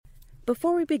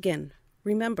Before we begin,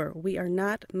 remember we are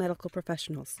not medical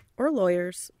professionals or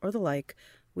lawyers or the like.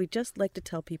 We just like to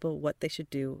tell people what they should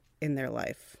do in their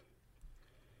life.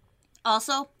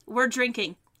 Also, we're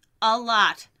drinking. A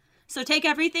lot. So take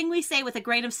everything we say with a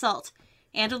grain of salt,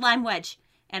 and a lime wedge,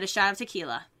 and a shot of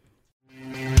tequila.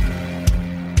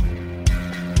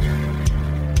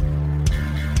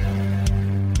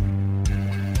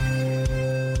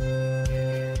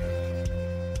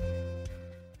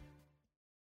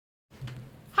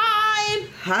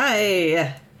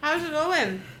 Hi. How's it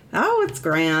going? Oh, it's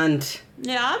grand.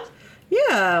 Yeah?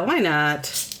 Yeah, why not?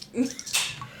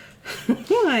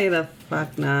 Why the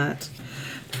fuck not?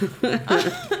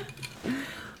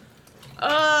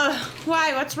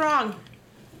 Why? What's wrong?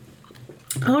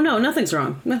 Oh, no, nothing's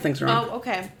wrong. Nothing's wrong. Oh,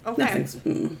 okay.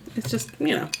 It's just,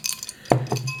 you know.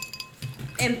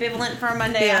 Ambivalent for a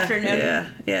Monday afternoon.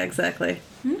 Yeah, exactly.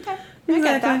 Okay. I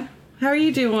get that. How are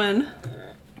you doing?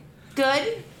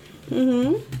 Good.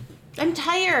 Mm-hmm. I'm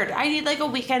tired. I need like a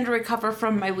weekend to recover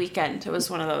from my weekend. It was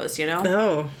one of those, you know?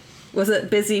 Oh. Was it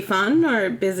busy fun or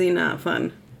busy not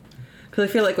fun? Because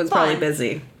I feel like it was probably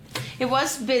busy. It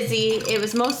was busy. It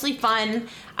was mostly fun.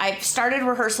 I started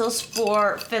rehearsals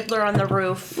for Fiddler on the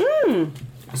Roof.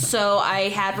 So I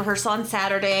had rehearsal on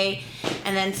Saturday,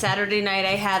 and then Saturday night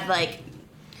I had like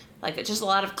just a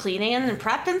lot of cleaning and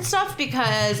prep and stuff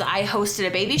because I hosted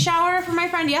a baby shower for my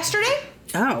friend yesterday.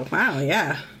 Oh, wow,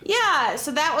 yeah. Yeah,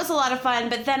 so that was a lot of fun.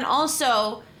 But then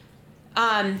also,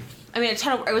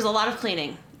 it was a lot of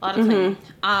cleaning. Because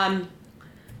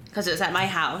it was at my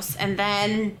house. And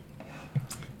then,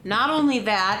 not only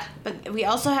that, but we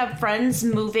also have friends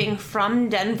moving from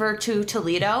Denver to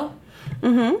Toledo.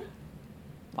 Mm-hmm.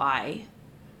 Why?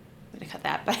 I'm going to cut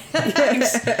that. But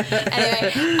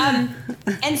anyway,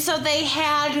 and so they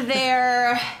had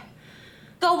their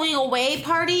going away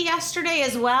party yesterday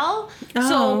as well. Oh.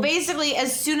 So basically,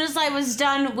 as soon as I was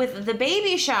done with the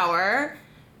baby shower,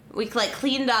 we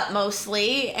cleaned up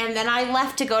mostly, and then I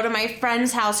left to go to my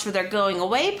friend's house for their going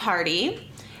away party.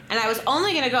 And I was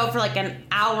only going to go for an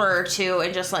hour or two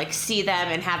and just see them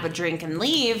and have a drink and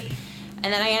leave.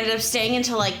 And then I ended up staying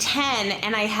until 10,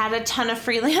 and I had a ton of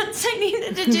freelance I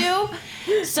needed to do.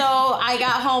 So I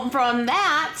got home from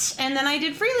that, and then I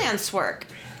did freelance work.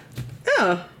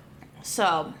 Oh.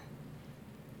 So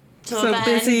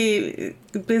then,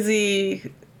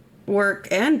 busy work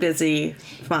and busy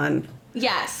fun.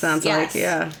 Yes. Sounds like,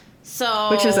 yeah. So,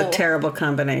 which is a terrible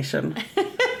combination.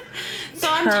 So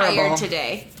I'm tired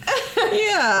today.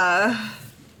 Yeah.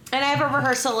 And I have a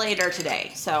rehearsal later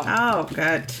today, so. Oh,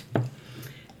 good.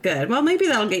 Good. Well, maybe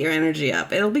that'll get your energy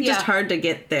up. It'll be just hard to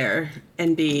get there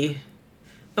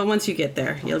but once you get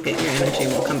there, you'll get your energy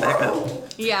and we'll come back up.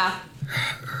 Yeah.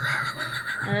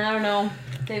 I don't know.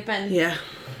 They've been. Yeah.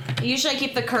 Usually I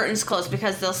keep the curtains closed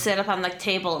because they'll sit up on the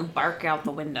table and bark out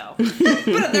the window.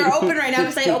 But they're open right now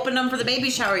because I opened them for the baby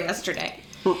shower yesterday.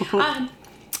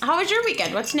 How was your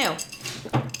weekend? What's new?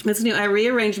 What's new? I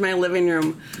rearranged my living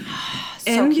room.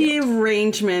 The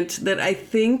arrangement that I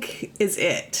think is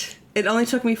it. It only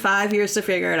took me 5 years to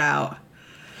figure it out.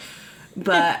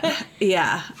 But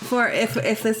yeah, for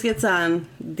if this gets on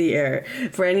the air,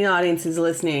 for any audience who's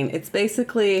listening, it's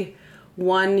basically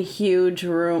one huge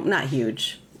room, not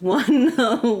huge, one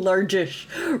largish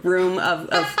room of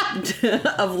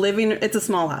living. It's a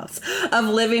small house of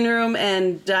living room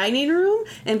and dining room,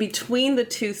 and between the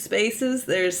two spaces,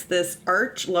 there's this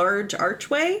large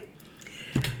archway.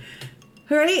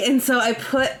 Right, and so I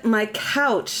put my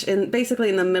couch basically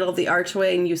in the middle of the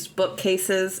archway and used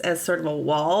bookcases as sort of a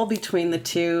wall between the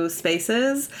two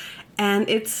spaces, and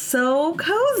it's so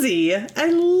cozy. I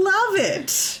love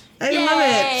it. I love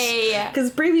it.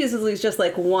 Because previously it was just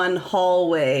one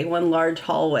large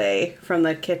hallway from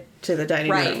the kitchen to the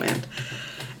dining room.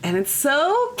 And it's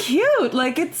so cute.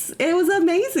 It was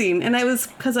amazing. And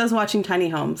because I was watching tiny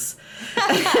homes.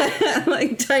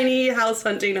 Tiny house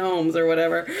hunting homes or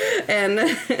whatever. And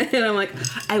I'm like,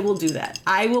 I will do that.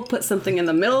 I will put something in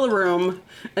the middle of the room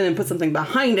and then put something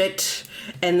behind it.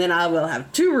 And then I will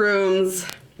have 2 rooms.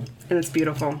 And it's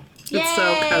beautiful. Yay! It's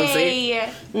so cozy.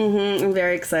 I'm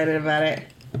very excited about it.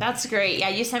 That's great. Yeah,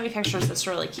 you sent me pictures. That's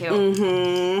really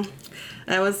cute.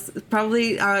 That was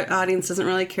probably, our audience doesn't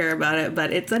really care about it,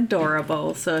 but it's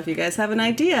adorable. So if you guys have an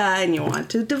idea and you want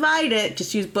to divide it,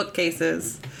 just use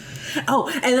bookcases.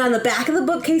 Oh, and on the back of the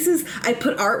bookcases, I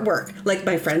put artwork like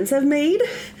my friends have made.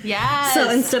 Yes. So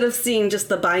instead of seeing just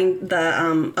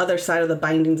the other side of the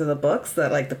bindings of the books,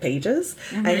 the pages,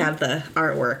 I have the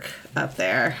artwork up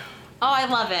there. Oh, I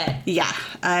love it. Yeah,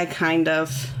 I kind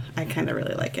of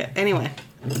really like it. Anyway.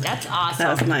 That's awesome.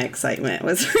 That was my excitement,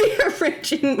 was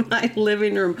rearranging my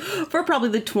living room for probably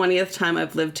the 20th time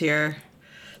I've lived here,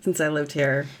 since I lived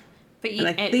here. But and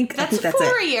I think that's it.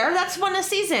 for a year. That's one a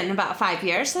season, about 5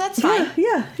 years, so that's fine.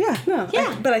 Yeah.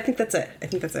 But I think that's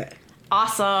it.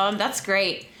 Awesome. That's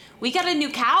great. We got a new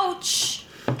couch.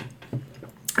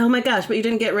 Oh my gosh, but you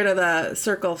didn't get rid of the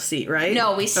circle seat, right?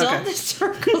 No, we still have the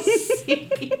circle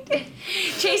seat.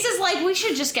 Chase is like, we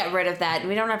should just get rid of that.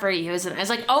 We don't ever use it. I was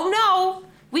like, oh no,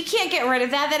 we can't get rid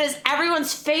of that. That is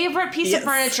everyone's favorite piece of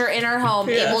furniture in our home.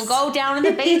 Yes. It will go down in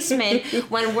the basement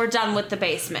when we're done with the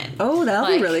basement. Oh,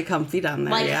 that'll be really comfy down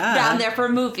there. Down there for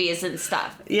movies and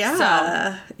stuff. Yeah.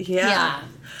 So, yeah.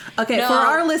 Okay, for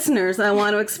our listeners, I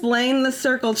want to explain the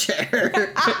circle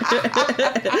chair.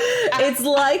 It's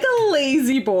like a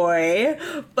lazy boy,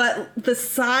 but the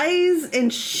size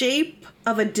and shape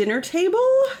of a dinner table.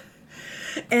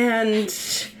 And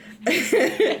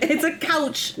it's a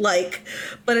couch,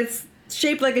 but it's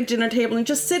shaped like a dinner table. And you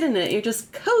just sit in it. You're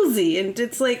just cozy. And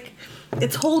it's like,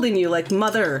 it's holding you like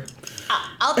mother.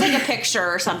 I'll take a picture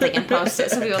or something and post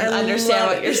it so people understand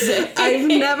what you're saying. I've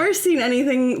never seen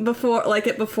anything like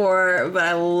it before, but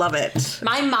I love it.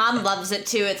 My mom loves it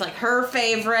too. It's like her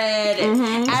favorite.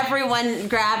 And everyone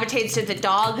gravitates to it. The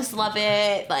dogs love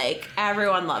it. Like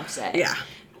everyone loves it. Yeah.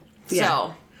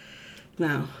 So.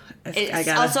 No. It's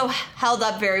also held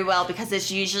up very well because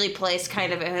it's usually placed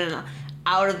kind of in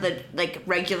out of the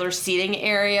regular seating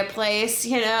area place,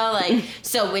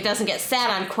 so it doesn't get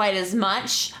sat on quite as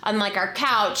much, unlike our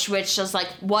couch, which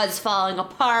was falling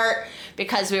apart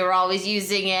because we were always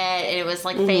using it, and it was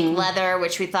fake leather,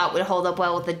 which we thought would hold up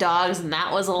well with the dogs, and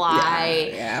that was a lie.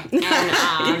 Yeah.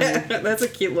 And, that's a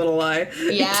cute little lie.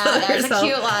 Yeah, that was a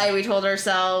cute lie we told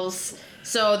ourselves.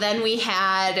 So then we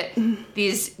had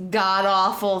these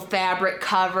god-awful fabric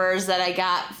covers that I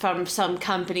got from some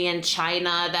company in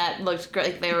China that looked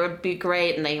like they would be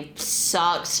great, and they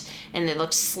sucked, and they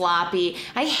looked sloppy.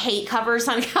 I hate covers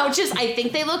on couches. I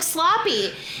think they look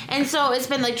sloppy. And so it's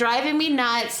been driving me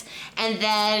nuts. And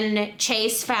then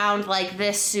Chase found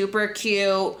this super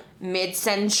cute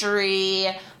mid-century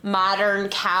modern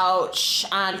couch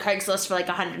on Craigslist for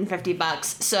 $150.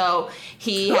 So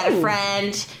he had a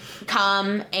friend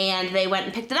come, and they went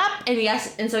and picked it up,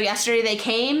 and so yesterday they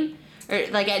came,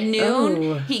 at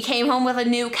noon. He came home with a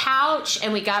new couch,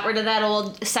 and we got rid of that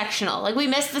old sectional. We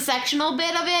missed the sectional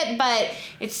bit of it, but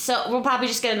we'll probably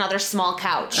just get another small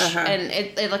couch, and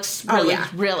it looks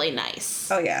really nice.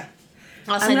 Oh yeah.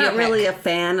 I'm not really a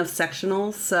fan of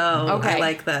sectionals, so I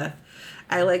like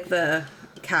the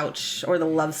couch or the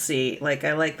love seat.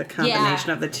 I like the combination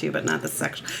of the two, but not the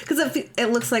section, because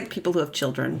it looks like people who have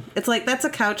children. It's that's a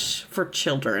couch for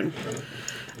children.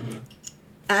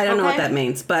 I don't know what that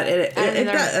means, but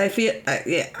I feel I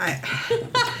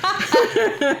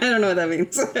don't know what that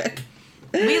means.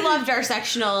 We loved our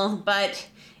sectional, but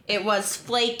it was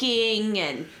flaking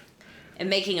and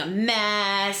making a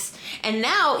mess. And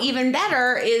now even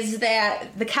better is that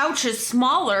the couch is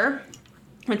smaller.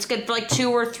 It's good for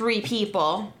 2 or 3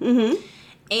 people. Mm-hmm.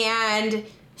 And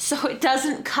so it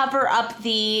doesn't cover up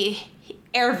the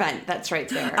air vent that's right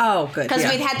there. Oh, good. Because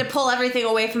we'd had to pull everything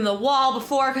away from the wall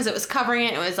before because it was covering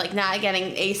it. It was not getting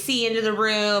AC into the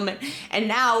room. And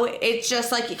now it's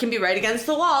just it can be right against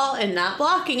the wall and not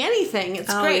blocking anything.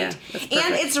 It's great. Yeah.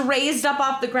 And it's raised up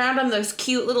off the ground on those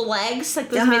cute little legs,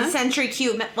 those mid-century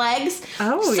cute legs.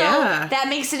 Oh, so that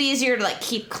makes it easier to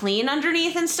keep clean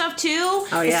underneath and stuff too.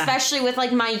 Oh, yeah. Especially with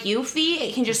my Eufy.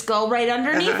 It can just go right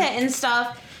underneath it and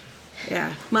stuff.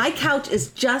 Yeah, my couch is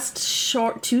just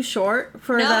too short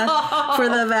for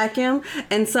the vacuum,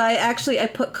 and so I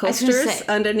put coasters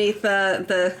underneath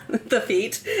the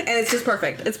feet, and it's just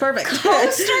perfect. It's perfect.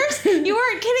 Coasters? You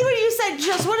weren't kidding when you said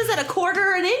just what is it,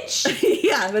 1/4 inch?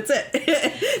 Yeah, that's it.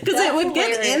 Because it would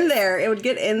get in there. It would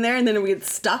get in there, and then it would get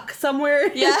stuck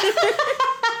somewhere. Yeah.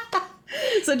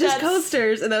 So just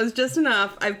coasters, and that was just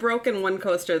enough. I've broken one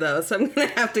coaster though, so I'm gonna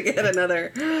have to get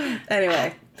another.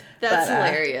 Anyway. That's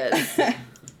hilarious.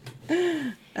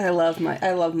 I love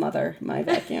Mother, my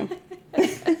vacuum.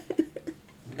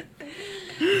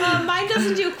 Mine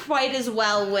doesn't do quite as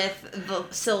well with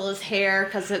Scylla's hair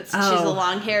because she's a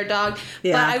long hair dog.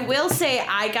 Yeah. But I will say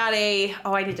I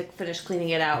need to finish cleaning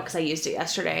it out because I used it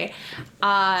yesterday.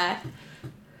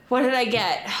 What did I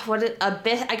get?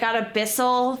 I got a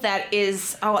Bissell that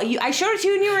is. I showed it to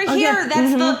you when you were here. Yeah.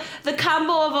 That's the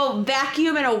combo of a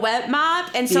vacuum and a wet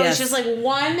mop, and so it's just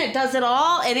one that does it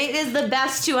all, and it is the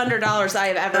best $200 I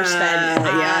have ever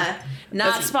spent.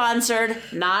 Not sponsored,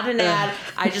 not an ad.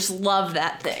 I just love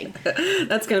that thing.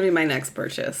 That's gonna be my next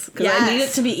purchase because I need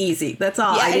it to be easy. That's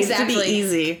all. I need it to be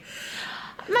easy.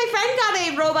 My friend got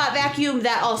a robot vacuum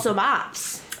that also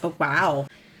mops. Oh, wow.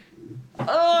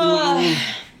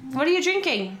 What are you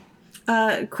drinking?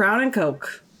 Crown and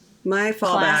Coke. My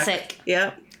fallback. Classic.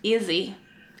 Yep. Easy.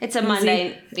 It's a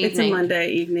Monday evening. It's a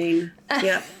Monday evening.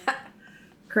 Yep.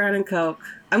 Crown and Coke.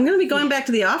 I'm going to be going back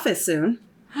to the office soon.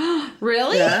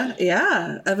 Really?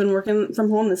 Yeah. I've been working from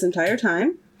home this entire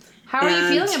time. How are you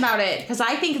feeling about it? Because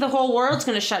I think the whole world's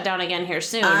going to shut down again here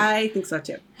soon. I think so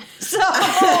too. So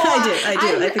I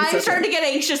do. I'm starting to get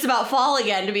anxious about fall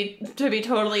again. To be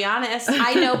totally honest,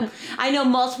 I know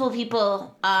multiple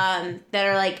people that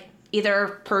are like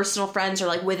either personal friends or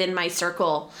like within my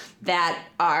circle that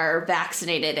are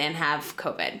vaccinated and have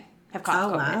COVID. Have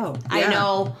caught COVID. Wow. Yeah. I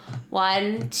know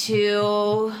 1,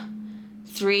 2,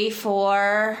 3,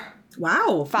 4.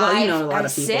 Wow. 5, well, you know a lot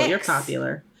of people. 6. You're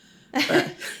popular.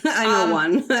 But I know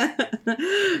one.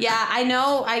 Yeah, I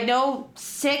know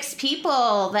 6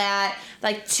 people that,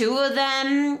 like, 2 of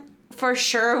them for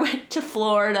sure went to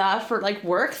Florida for like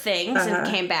work things and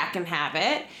came back and have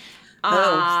it.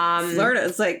 Florida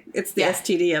is like, it's the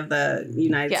STD of the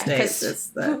United States. It's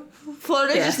the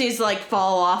Florida just needs to like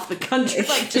fall off the country,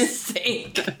 like just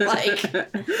sink. Like,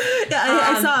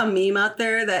 I saw a meme out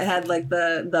there that had like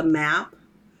the map.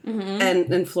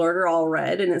 Mm-hmm. And Florida all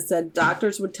red, and it said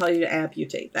doctors would tell you to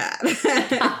amputate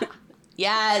that.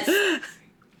 Yes.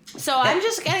 So I'm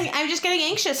just getting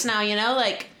anxious now. You know,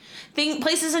 like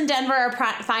places in Denver are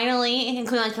finally,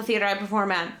 including like the theater I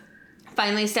perform at,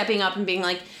 finally stepping up and being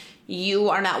like, you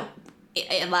are not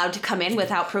allowed to come in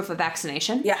without proof of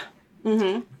vaccination. Yeah.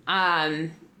 Mm-hmm.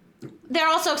 They're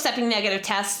also accepting negative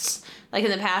tests like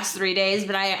in the past 3 days,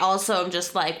 but I also am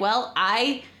just like, well,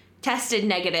 I tested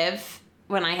negative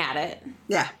when I had it.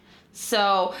 Yeah.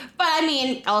 So, but I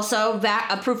mean, also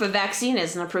a proof of vaccine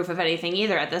isn't a proof of anything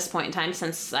either at this point in time,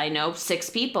 since I know 6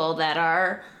 people that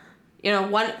are, you know,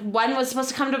 one was supposed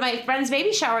to come to my friend's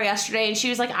baby shower yesterday, and she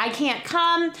was like, I can't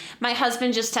come. My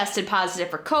husband just tested positive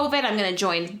for COVID. I'm going to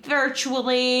join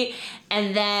virtually.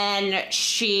 And then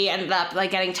she ended up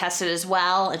like getting tested as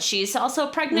well, and she's also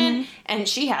pregnant, and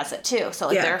she has it too. So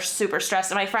like they're super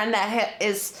stressed. And my friend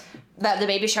that the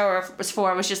baby shower was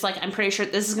for was just like, I'm pretty sure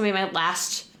this is gonna be my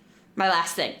last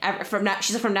thing ever.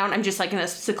 She's like, from now on, I'm just like gonna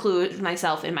seclude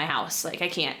myself in my house. Like I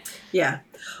can't. Yeah.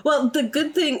 Well, the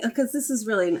good thing, because this is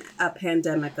really a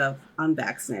pandemic of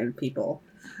unvaccinated people.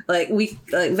 Like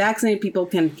vaccinated people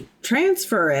can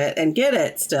transfer it and get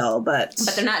it still, but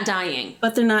they're not dying.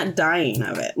 But they're not dying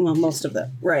of it. Well, most of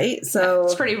them, right? So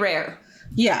it's pretty rare.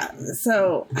 Yeah.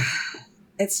 So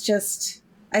it's just,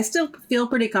 I still feel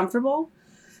pretty comfortable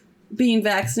being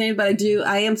vaccinated, but I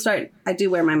do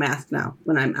wear my mask now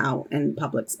when I'm out in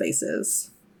public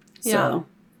spaces. So,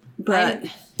 but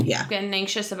I'm getting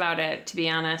anxious about it, to be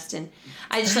honest. And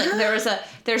I just like,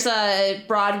 there's a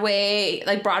Broadway,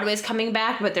 like Broadway's coming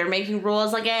back, but they're making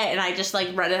rules like it. And I just like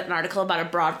read an article about a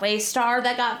Broadway star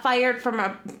that got fired from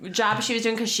a job she was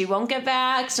doing because she won't get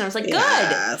vaxxed. And I was like,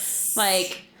 good.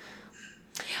 Like,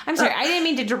 I'm sorry, I didn't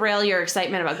mean to derail your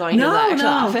excitement about going to the actual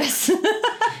office.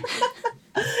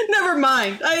 Never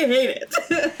mind. I hate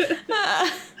it.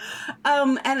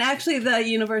 And actually, the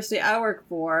university I work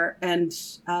for, and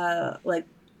like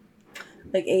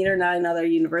 8 or 9 other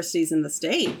universities in the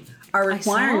state, are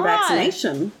requiring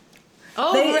vaccination.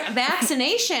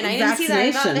 Vaccination! I didn't see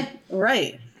that.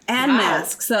 Right. And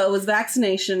masks. So it was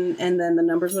vaccination, and then the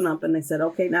numbers went up, and they said,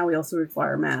 okay, now we also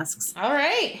require masks. All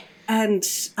right. And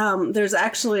there's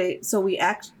actually, so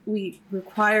we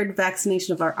required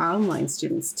vaccination of our online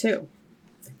students too.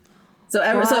 So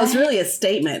it's really a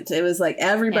statement. It was like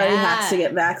everybody has to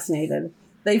get vaccinated.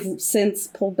 They've since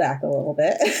pulled back a little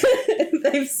bit.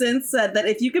 They've since said that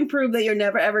if you can prove that you're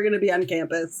never ever going to be on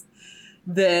campus,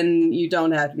 then you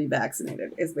don't have to be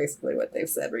vaccinated, is basically what they've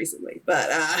said recently. But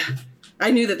I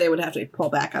knew that they would have to pull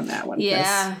back on that one.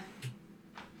 Yeah.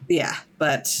 Yeah.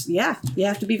 But yeah, you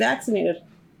have to be vaccinated.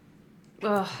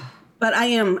 Ugh. But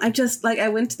I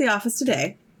went to the office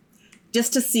today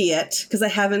just to see it, because I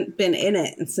haven't been in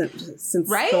it since the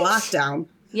lockdown.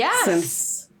 Yes.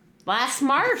 Since last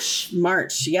March.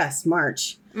 March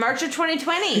March of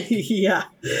 2020. Yeah.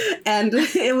 And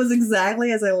it was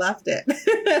exactly as I left it.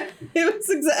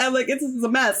 I'm like, this is a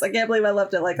mess. I can't believe I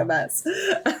left it like a mess.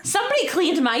 Somebody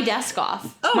cleaned my desk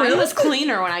off. Oh, Mine really? was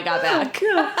cleaner when I got back.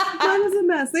 Yeah, mine was a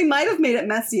mess. They might have made it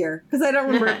messier, because I don't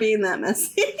remember it being that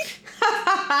messy.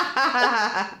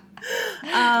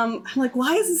 I'm like,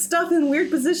 why is this stuff in weird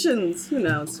positions? Who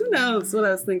knows what I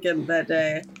was thinking that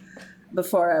day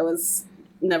before I was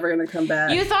never going to come back.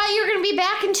 You thought you were going to be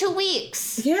back in 2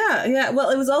 weeks. Yeah.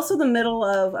 Well, it was also the middle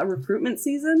of a recruitment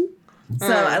season.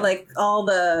 So I like all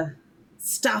the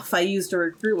stuff I used to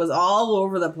recruit was all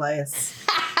over the place.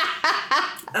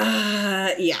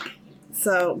 Yeah.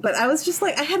 So, but I was just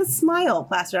like, I had a smile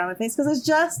plastered on my face because I was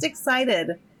just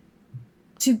excited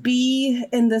to be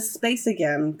in this space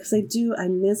again. Because I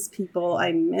miss people.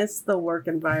 I miss the work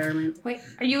environment. Wait,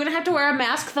 are you going to have to wear a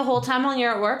mask the whole time when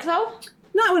you're at work, though?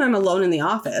 Not when I'm alone in the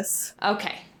office.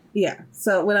 Okay. Yeah.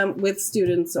 So when I'm with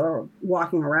students or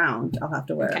walking around, I'll have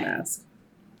to wear a mask.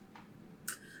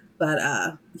 But,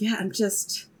 yeah,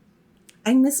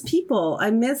 I miss people. I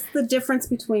miss the difference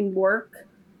between work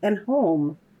and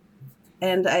home.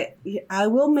 And I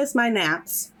will miss my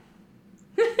naps.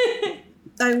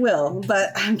 I will,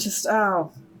 but I'm just,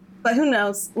 but who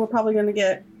knows? We're probably going to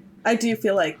get, I do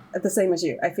feel like, the same as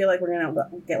you, I feel like we're going to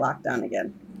get locked down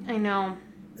again. I know.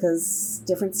 Because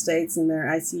different states and their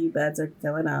ICU beds are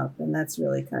filling up, and that's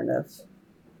really kind of...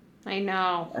 I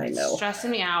know. It's stressing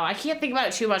me out. I can't think about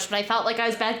it too much, but I felt like I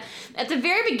was back... At the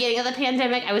very beginning of the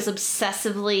pandemic, I was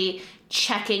obsessively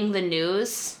checking the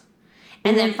news.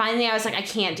 And then finally I was like, I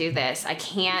can't do this. I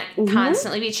can't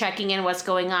constantly be checking in what's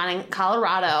going on in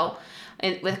Colorado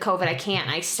with COVID. I can't.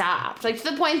 And I stopped. Like, to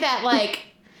the point that, like,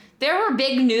 there were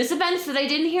big news events that I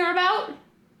didn't hear about.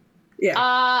 Yeah.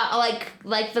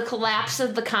 Like the collapse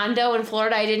of the condo in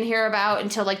Florida I didn't hear about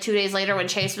until, like, 2 days later when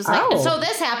Chase was like, and so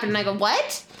this happened. And I go,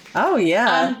 what? Oh,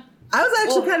 yeah. I was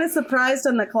actually kind of surprised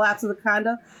on the collapse of the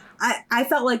condo. I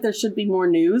felt like there should be more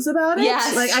news about it.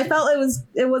 Yes. Like, I felt it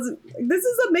wasn't, this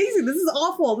is amazing. This is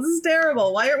awful. This is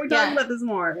terrible. Why aren't we talking about this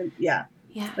more? And yeah.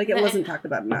 Like, it wasn't talked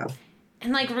about enough.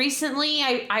 And, like, recently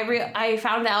I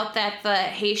found out that the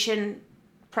Haitian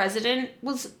president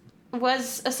was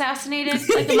assassinated,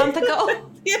 like, a month ago.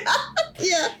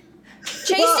 Yeah. Chase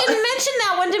didn't mention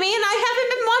that one to me, and I haven't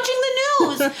been watching the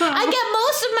news. I get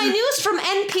most of my news from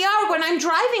NPR when I'm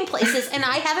driving places, and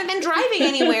I haven't been driving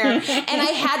anywhere. And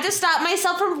I had to stop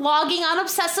myself from logging on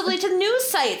obsessively to news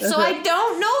sites, so I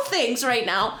don't know things right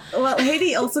now. Well,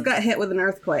 Haiti also got hit with an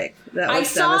earthquake. That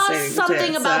was devastating. I saw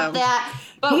something about that.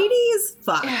 But Haiti is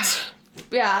fucked.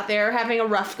 Yeah, they're having a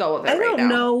rough go of it right now. I don't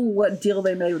know what deal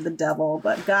they made with the devil,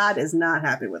 but God is not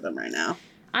happy with them right now.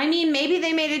 I mean, maybe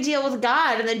they made a deal with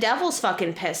God and the devil's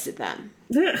fucking pissed at them.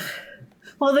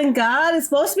 Well, then God is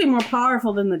supposed to be more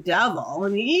powerful than the devil,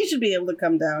 and he should be able to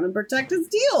come down and protect his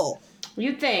deal.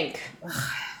 You'd think.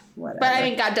 Whatever. But I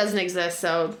mean, God doesn't exist,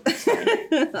 so...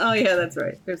 Oh, yeah, that's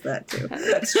right. There's that, too.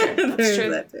 That's true. There's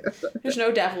that, too. There's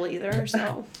no devil either,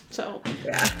 so...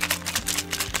 Yeah.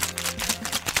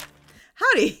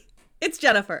 Howdy, it's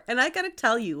Jennifer, and I gotta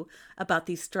tell you about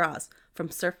these straws from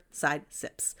Surfside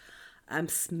Sips. I'm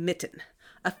smitten.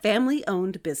 A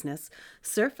family-owned business,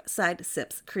 Surfside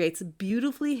Sips creates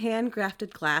beautifully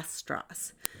handcrafted glass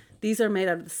straws. These are made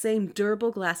out of the same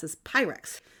durable glass as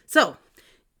Pyrex. So,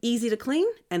 easy to clean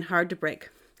and hard to break.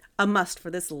 A must for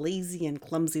this lazy and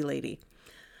clumsy lady.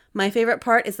 My favorite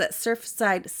part is that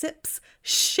Surfside Sips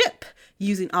ship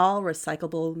using all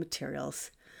recyclable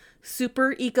materials.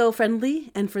 Super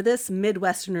eco-friendly, and for this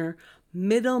Midwesterner,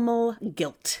 minimal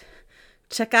guilt.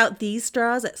 Check out these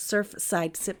straws at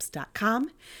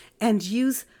surfsidesips.com and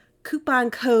use coupon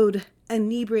code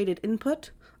inebriated input,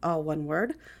 all one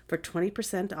word, for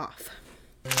 20% off.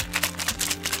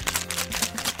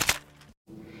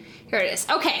 Here it is.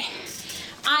 Okay.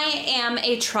 I am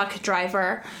a truck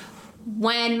driver.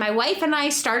 When my wife and I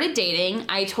started dating,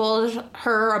 I told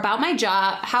her about my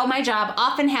job, how my job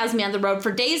often has me on the road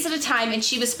for days at a time, and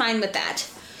she was fine with that.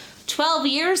 12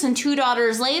 years and 2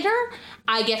 daughters later,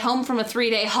 I get home from a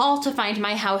 3-day haul to find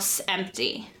my house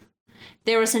empty.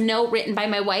 There was a note written by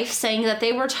my wife saying that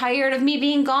they were tired of me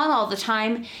being gone all the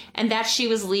time and that she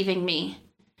was leaving me.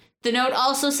 The note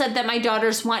also said that my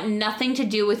daughters want nothing to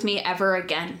do with me ever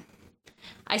again.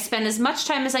 I spent as much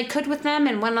time as I could with them,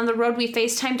 and when on the road we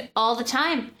FaceTimed all the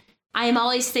time. I am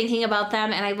always thinking about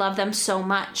them, and I love them so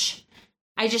much.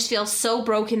 I just feel so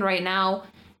broken right now.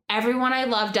 Everyone I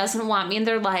love doesn't want me in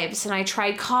their lives, and I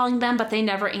tried calling them, but they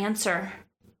never answer.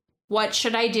 What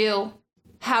should I do?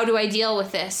 How do I deal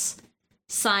with this?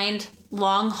 Signed,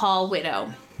 Long Haul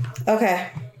Widow. Okay.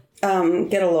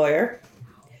 Get a lawyer.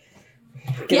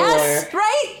 Yes,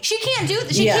 right? She can't do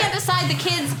this. She can't decide the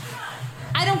kids.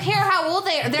 I don't care how old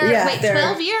they are. They're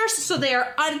 12 years, so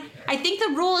they're I think the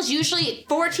rule is usually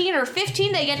 14 or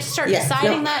 15. They get to start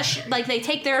deciding that. Like, they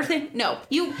take their thing. No,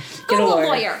 you go to a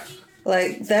lawyer.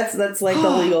 Like, that's like the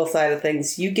legal side of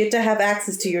things. You get to have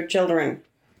access to your children.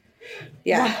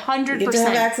 Yeah. 100%. You get to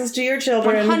have access to your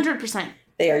children. 100%.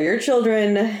 They are your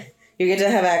children. You get to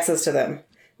have access to them.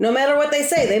 No matter what they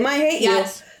say. They might hate you.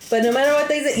 But no matter what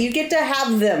they say, you get to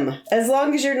have them. As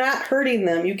long as you're not hurting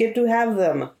them, you get to have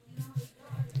them.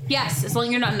 Yes, as long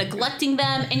as you're not neglecting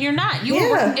them, and you're not. You are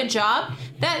working a job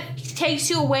that takes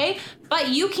you away, but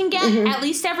you can get at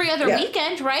least every other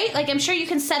weekend, right? Like, I'm sure you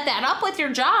can set that up with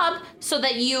your job so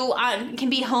that you can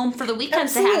be home for the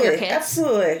weekends to have your kids.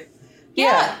 Absolutely.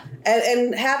 Yeah.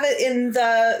 And have it in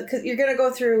because you're going to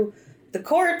go through the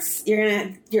courts,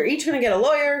 you're each going to get a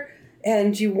lawyer,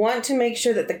 and you want to make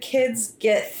sure that the kids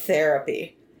get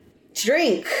therapy.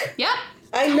 Drink. Yep.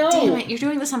 I know. Damn it, you're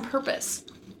doing this on purpose.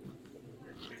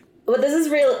 But this is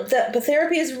real. But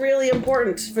therapy is really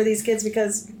important for these kids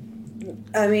because,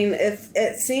 I mean, if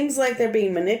it seems like they're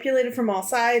being manipulated from all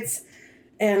sides,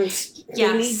 and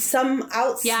they need some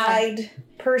outside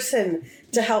person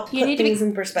to help put things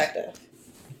in perspective.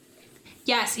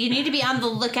 Yes, you need to be on the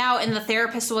lookout, and the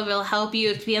therapist will help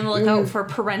you to be on the lookout for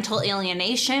parental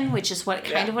alienation, which is what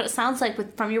kind of what it sounds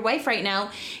like from your wife right now,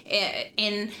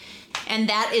 and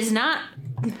that is not.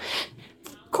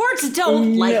 Courts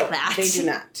don't like that. They do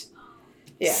not.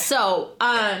 Yeah. So,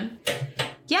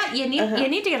 you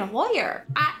need to get a lawyer.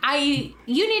 You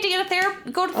need to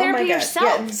get go to therapy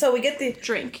yourself. Yeah. So we get the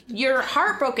drink. You're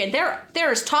heartbroken.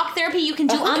 There's talk therapy you can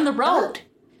do on the road.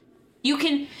 You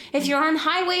can, if you're on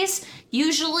highways,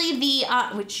 usually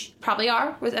which probably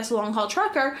are as a long haul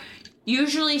trucker,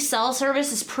 usually cell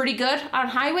service is pretty good on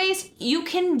highways. You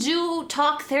can do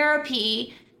talk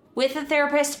therapy with a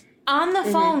therapist on the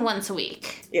phone once a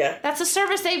week. Yeah. That's a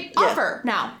service they offer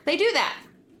now. They do that.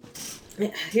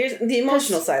 Here's the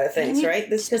emotional side of things, right?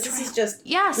 This is just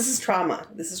this is trauma.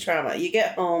 This is trauma. You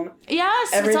get home.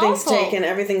 Yes, everything's taken.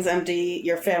 Everything's empty.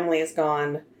 Your family is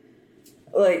gone.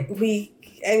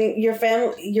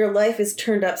 Your life is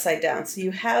turned upside down. So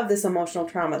you have this emotional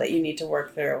trauma that you need to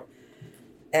work through.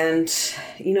 And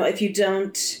if you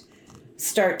don't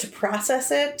start to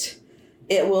process it,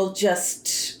 it will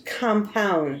just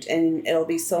compound, and it'll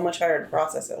be so much harder to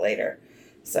process it later.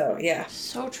 So yeah.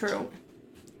 So true.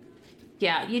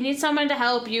 Yeah, you need someone to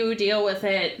help you deal with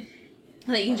it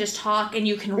that you can just talk and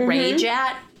you can rage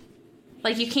at.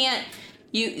 Like, you can't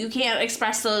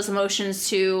express those emotions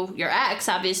to your ex,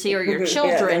 obviously, or your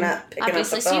children.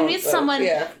 Obviously. So you need someone.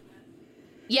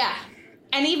 Yeah.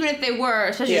 And even if they were,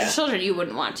 especially your children, you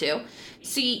wouldn't want to.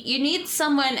 So you need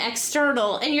someone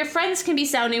external, and your friends can be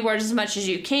sounding boards as much as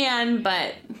you can,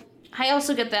 but I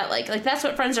also get that, like that's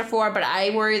what friends are for, but I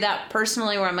worry that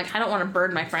personally where I'm like, I don't want to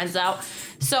burn my friends out.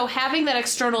 So having that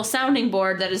external sounding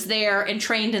board that is there and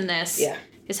trained in this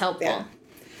is helpful. Yeah.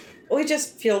 We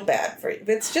just feel bad for you.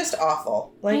 It's just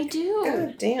awful. I do.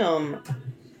 God damn.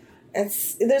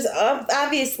 There's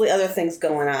obviously other things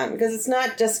going on, because it's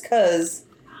not just because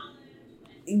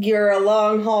you're a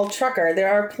long haul trucker.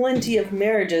 There are plenty of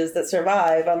marriages that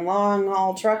survive on long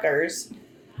haul truckers.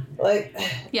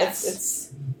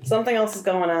 It's something else is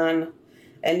going on,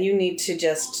 and you need to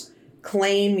just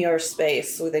claim your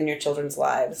space within your children's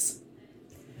lives.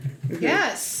 Mm-hmm.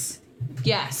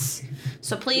 Yes.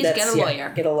 So please get a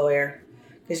lawyer. Get a lawyer,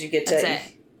 because you get to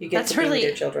be with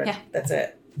your children. Yeah. That's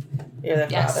it. You're their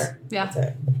father. Yeah. That's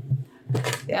it.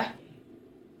 Yeah.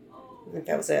 I think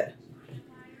that was it.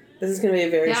 This is going to be a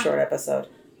very short episode.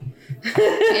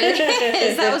 It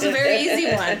is. That was a very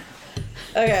easy one.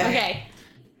 Okay.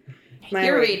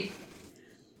 Your read.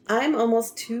 I'm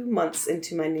almost 2 months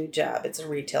into my new job. It's a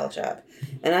retail job,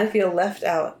 and I feel left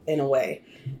out in a way.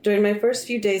 During my first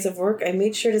few days of work, I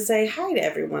made sure to say hi to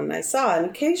everyone I saw and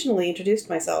occasionally introduced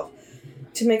myself.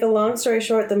 To make a long story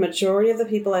short, the majority of the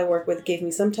people I work with gave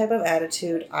me some type of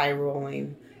attitude,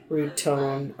 eye-rolling, rude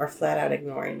tone, or flat-out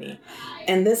ignoring me.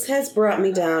 And this has brought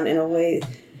me down in a way,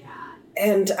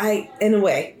 and I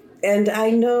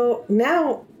know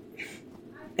now,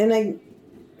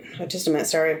 just a minute,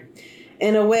 sorry.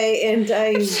 In a way, and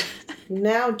I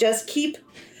now just keep,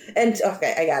 I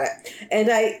got it.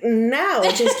 And I now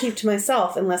just keep to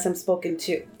myself unless I'm spoken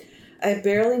to. I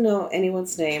barely know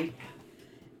anyone's name,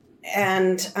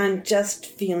 and I'm just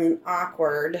feeling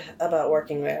awkward about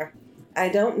working there. I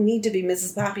don't need to be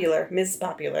Ms. Popular,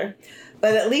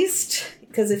 but at least,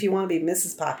 because if you want to be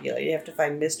Mrs. Popular, you have to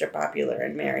find Mr. Popular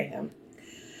and marry him.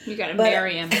 You gotta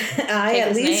marry him. I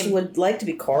at least would like to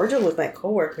be cordial with my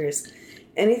coworkers.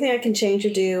 Anything I can change or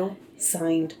do,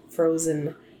 signed,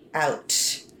 Frozen,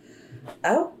 out.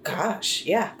 Oh, gosh.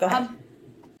 Yeah, go ahead.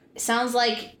 Sounds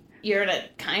like you're in a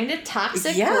kind of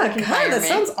toxic work environment. That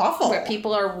sounds awful. Where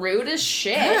people are rude as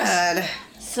shit. God.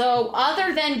 So,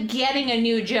 other than getting a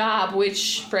new job,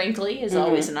 which, frankly, is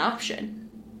always an option,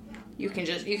 you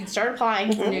can start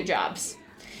applying for new jobs.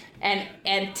 And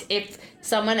if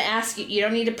someone asks you, you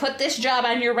don't need to put this job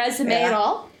on your resume at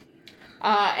all.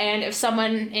 And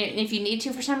if you need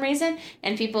to for some reason,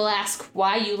 and people ask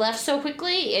why you left so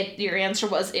quickly, your answer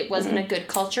was it wasn't a good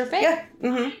culture fit. Yeah.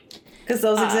 Because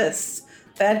those exist.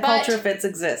 Bad culture fits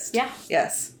exist. Yeah.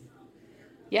 Yes.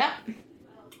 Yeah.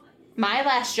 My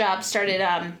last job started,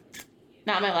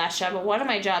 not my last job, but one of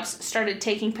my jobs started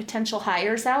taking potential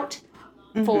hires out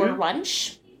for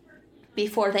lunch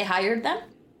before they hired them.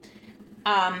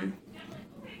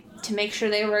 To make sure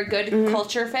they were a good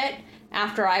culture fit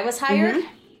after I was hired.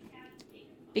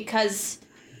 Because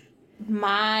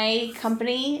my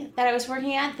company that I was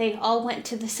working at, they all went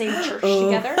to the same church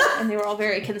together, and they were all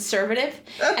very conservative,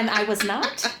 and I was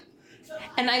not.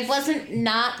 And I wasn't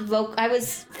not vocal. I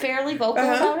was fairly vocal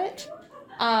about it,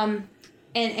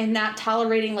 and not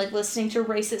tolerating like listening to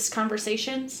racist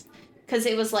conversations, because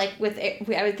it was like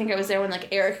I would think I was there when like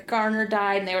Eric Garner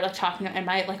died, and they were like talking, and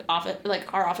my like office,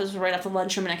 like our office was right off the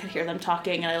lunchroom, and I could hear them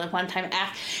talking, and I like one time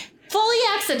fully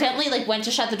accidentally like went to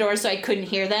shut the door so I couldn't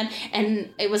hear them, and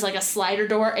it was like a slider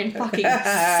door, and fucking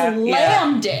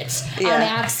slammed it on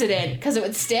accident because it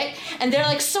would stick, and they're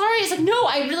like, sorry. It's like, no,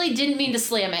 I really didn't mean to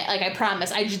slam it, like I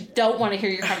promise, I just don't want to hear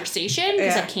your conversation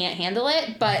because I can't handle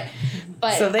it. But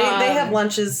so they have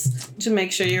lunches to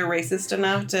make sure you're racist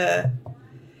enough to.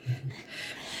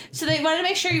 So they wanted to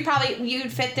make sure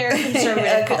you'd fit their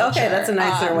conservative culture. Okay, that's a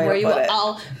nicer way to put it.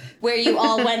 Where you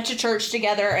all went to church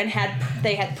together and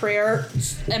they had prayer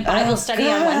and Bible study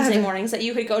on Wednesday mornings that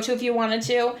you could go to if you wanted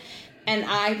to. And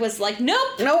I was like,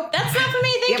 nope, that's not for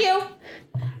me, thank you.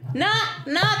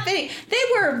 Not fitting. They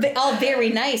were all very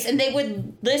nice, and they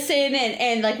would listen,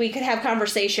 and like we could have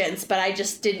conversations, but I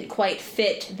just didn't quite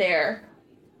fit the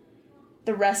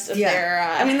rest of their...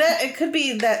 I mean, it could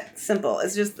be that simple.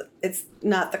 It's just, it's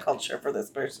not the culture for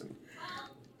this person.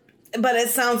 But it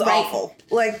sounds awful.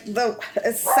 Like,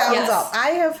 it sounds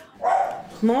awful.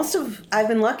 I've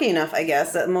been lucky enough, I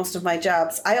guess, that most of my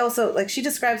jobs, I also, like, she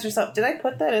describes herself. Did I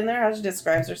put that in there? How she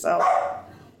describes herself?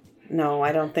 No,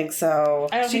 I don't think so.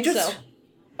 I don't think so.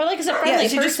 But, like, as a friendly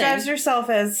person. She describes herself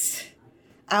as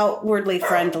outwardly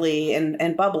friendly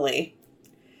and bubbly.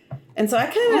 And so I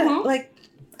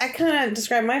kind of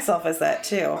describe myself as that,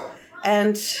 too.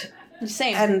 And...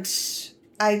 Same. And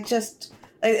I just...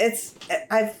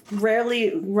 I've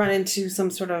rarely run into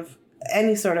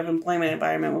any sort of employment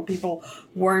environment where people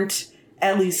weren't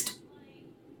at least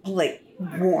like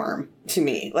warm to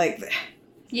me. Like,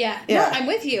 yeah. No, I'm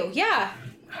with you. Yeah.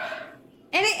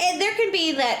 And there could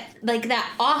be that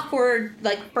awkward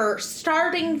first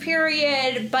starting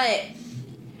period, but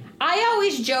I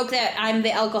always joke that I'm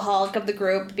the alcoholic of the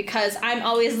group because I'm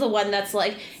always the one that's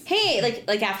like, hey,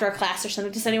 like after a class or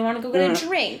something, does anyone want to go get a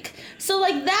drink? So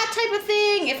like that type of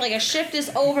thing, if like a shift is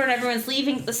over and everyone's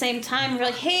leaving at the same time, you're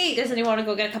like, hey, does anyone want to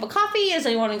go get a cup of coffee? Does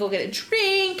anyone want to go get a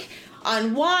drink?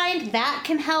 Unwind, that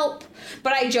can help.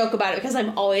 But I joke about it because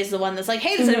I'm always the one that's like,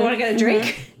 hey, does anyone want to get a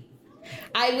drink?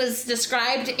 I was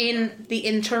described in the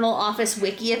internal office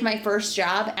wiki of my first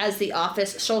job as the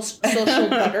office social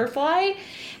butterfly.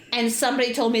 And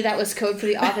somebody told me that was code for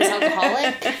the office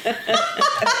alcoholic.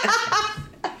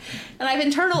 And I've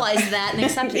internalized that and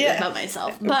accepted it about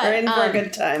myself. But we're in for a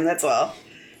good time, that's all.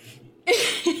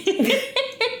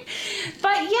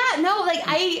 But yeah, no,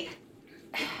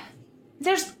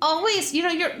 there's always,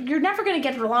 you're never going to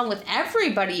get along with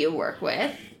everybody you work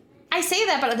with. I say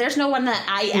that, but there's no one that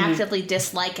I actively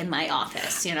dislike in my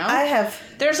office,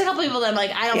 There's a couple people that I'm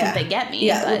like, I don't think they get me,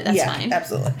 but that's fine.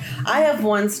 Absolutely. I have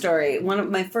one story. One of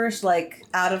my first,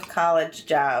 out of college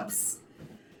jobs,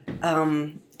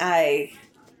 I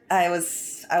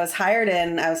was hired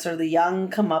in, I was sort of the young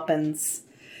comeuppance,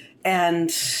 and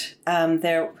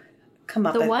there,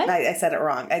 comeuppance. The what? I said it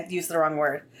wrong. I used the wrong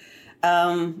word.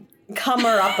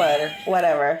 Comer upper,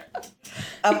 whatever.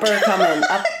 Upper coming.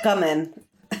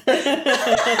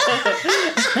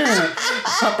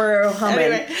 Upper humming.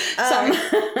 Anyway, sorry.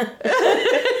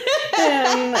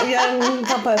 Young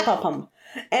pum.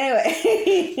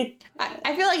 Anyway.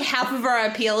 I feel like half of our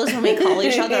appeal is when we call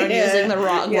each other and using the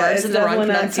wrong words and the wrong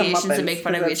pronunciations and make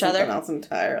fun of each other. Else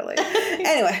entirely.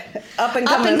 Anyway, up and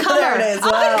coming. There it is.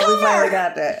 Wow, we finally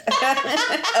got it.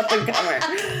 Up and comer.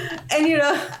 And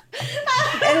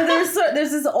and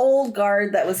there's this old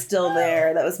guard that was still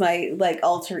there. That was my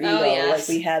alter ego. Oh, yes.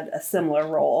 We had a similar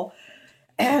role,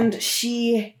 and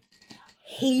she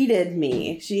hated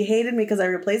me. She hated me because I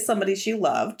replaced somebody she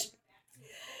loved,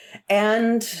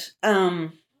 and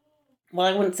well,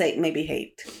 I wouldn't say maybe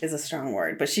hate is a strong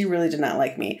word, but she really did not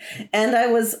like me. And I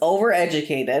was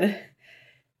overeducated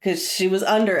because she was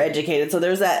undereducated. So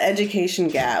there's that education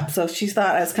gap. So she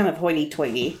thought I was kind of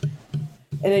hoity-toity.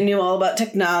 And I knew all about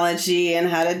technology and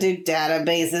how to do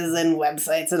databases and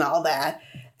websites and all that.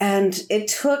 And it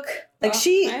took, like,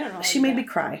 she made me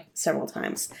cry several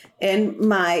times in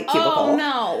my cubicle. Oh,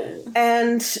 no.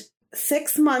 And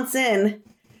 6 months in,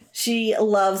 she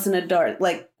loves and adores,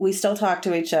 like, we still talk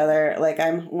to each other. Like,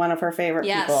 I'm one of her favorite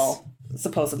people,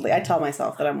 supposedly. I tell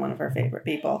myself that I'm one of her favorite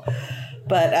people.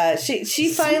 But she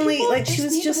finally, like, she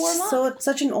was just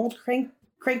such an old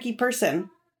cranky person.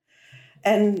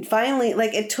 And finally,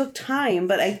 like, it took time,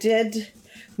 but I did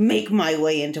make my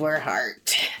way into her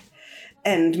heart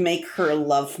and make her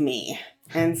love me.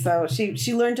 And so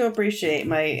she learned to appreciate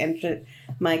my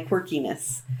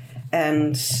quirkiness.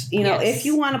 And, you know, if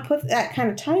you want to put that kind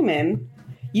of time in,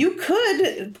 you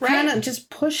could kind of just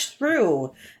push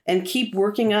through and keep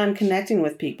working on connecting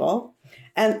with people.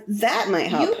 And that might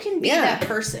help. You can be that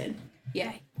person.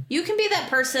 Yeah. You can be that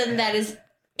person that is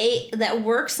that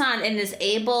works on and is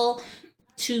able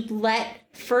to let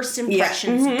first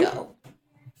impressions go.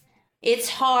 It's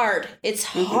hard. It's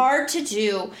hard to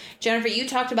do. Jennifer, you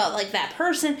talked about, like, that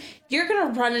person. You're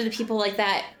going to run into people like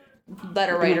that.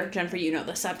 Letter writer, Jennifer, you know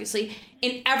this, obviously,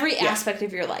 in every aspect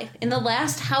of your life. In the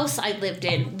last house I lived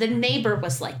in, the neighbor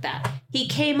was like that. He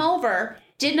came over,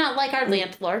 did not like our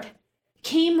landlord,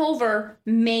 came over,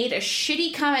 made a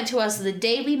shitty comment to us the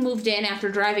day we moved in after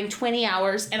driving 20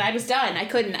 hours, and I was done. I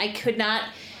could not.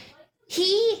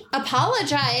 He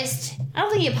apologized. I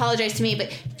don't think he apologized to me,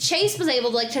 but Chase was able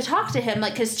to, like, to talk to him,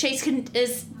 like, because Chase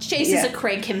is a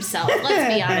crank himself.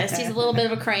 Let's be honest, he's a little bit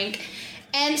of a crank.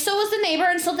 And so was the neighbor,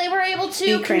 and so they were able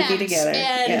to be cranky together.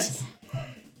 And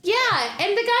yeah,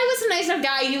 and the guy was a nice enough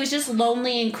guy. He was just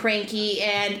lonely and cranky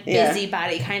and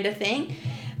busybody kind of thing.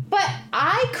 But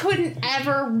I couldn't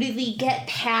ever really get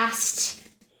past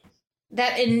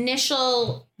that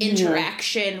initial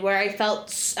interaction where I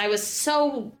felt I was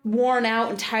so worn out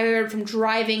and tired from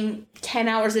driving 10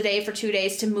 hours a day for 2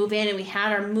 days to move in, and we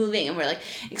had our moving, and we're, like,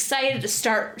 excited to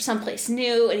start someplace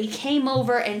new, and he came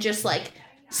over and just, like,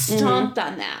 stomped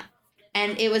on that.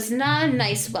 And it was not a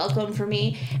nice welcome for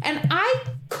me. And I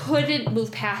couldn't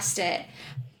move past it.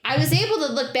 I was able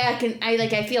to look back and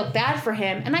I feel bad for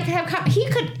him. And I could have, he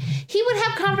would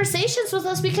have conversations with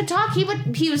us. We could talk.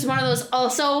 He was one of those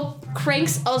also,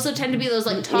 cranks also tend to be those,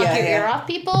 like, talk your ear off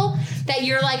people that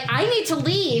you're like, I need to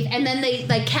leave. And then they,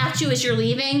 like, catch you as you're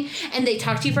leaving and they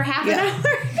talk to you for half an hour.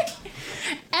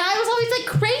 And I was always,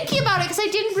 like, cranky about it because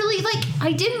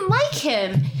I didn't like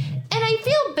him. And I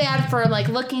feel bad for, like,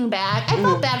 looking back. I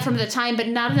felt bad from the time, but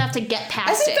not enough to get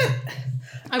past it.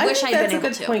 I wish I'd been able to.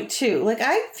 That's a good point, too. Like,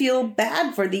 I feel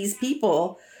bad for these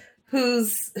people who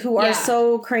are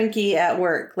so cranky at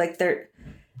work. Like,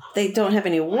 they don't have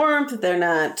any warmth. They're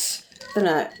not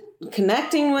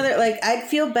connecting with it. Like, I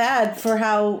feel bad for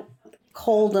how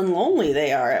cold and lonely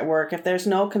they are at work if there's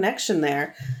no connection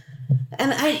there.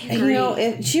 And I you know,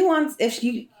 if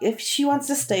she wants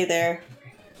to stay there,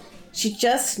 she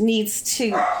just needs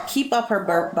to keep up her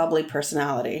bubbly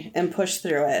personality and push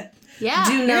through it. Yeah.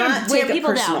 Do not take it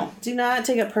personal. Down. Do not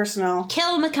take it personal.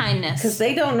 Kill them with kindness. Because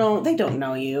they don't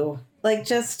know you. Like,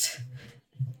 just...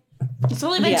 It's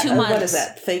only been 2 months. What is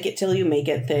that? Fake it till you make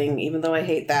it thing, even though I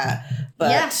hate that.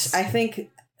 But I think...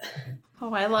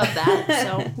 Oh, I love that.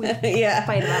 So we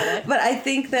fight about it. But I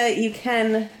think that you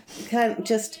can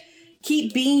just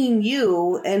keep being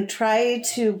you and try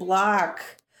to block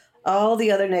all the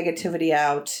other negativity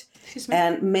out,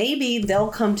 and maybe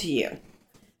they'll come to you.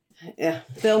 Yeah,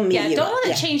 they'll meet you. Yeah, don't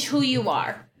let it change who you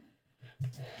are.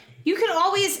 You can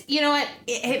always, you know what,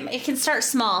 it can start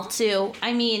small, too.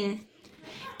 I mean,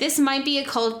 this might be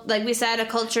like we said, a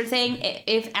culture thing.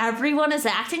 If everyone is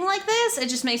acting like this, it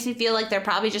just makes me feel like they're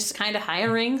probably just kind of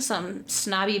hiring some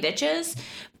snobby bitches.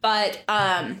 But,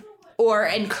 or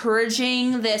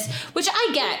encouraging this, which I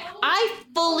get. I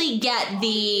fully get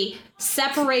the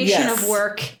separation of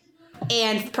work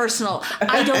and personal.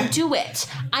 I don't do it.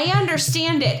 I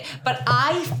understand it, but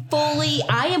I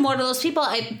am one of those people.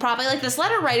 I probably like this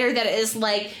letter writer that is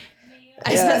like,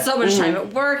 I spend so much time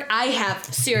at work. I have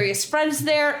serious friends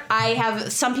there. I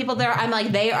have some people there. I'm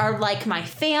like, they are like my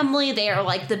family. They are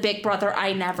like the big brother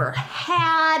I never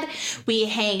had. We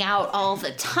hang out all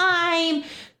the time.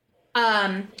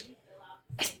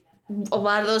 A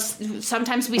lot of those,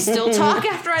 sometimes we still talk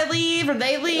after I leave or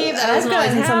they leave. That I've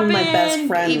gotten some of my best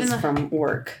friends from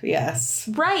work, yes.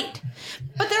 Right.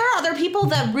 But there are other people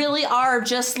that really are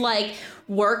just like,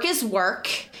 work is work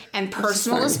and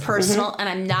personal is personal, and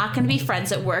I'm not going to be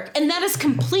friends at work. And that is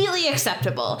completely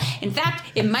acceptable. In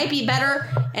fact, it might be better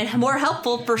and more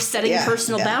helpful for setting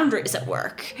personal boundaries at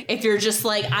work. If you're just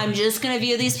like, I'm just going to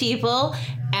view these people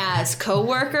as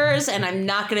co-workers, and I'm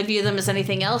not going to view them as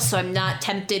anything else, so I'm not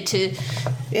tempted to,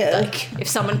 like, if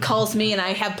someone calls me and I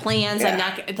have plans, I'm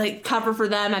not going to, like, cover for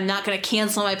them. I'm not going to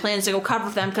cancel my plans to go cover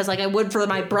for them, because, like, I would for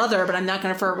my brother, but I'm not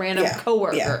going to for a random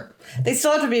co-worker. Yeah. They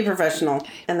still have to be professional,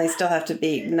 and they still have to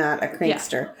be not a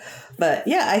crankster. But,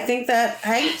 yeah, I think that,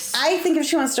 I think if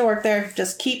she wants to work there,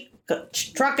 just keep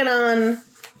trucking on.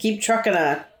 Keep trucking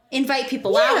on. Invite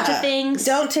people out to things.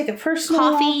 Don't take it personal.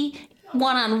 Coffee,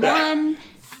 one-on-one.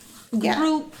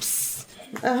 Groups,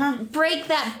 break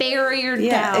that barrier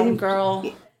down,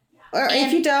 girl. Or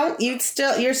if you don't,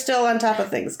 you're still on top of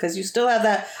things because you still have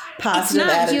that positive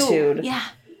attitude. You. Yeah.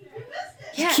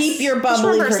 Yes. Keep your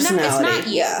bubbly personality. It's not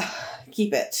you. Yeah.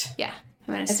 Keep it. Yeah.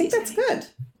 I think that's good.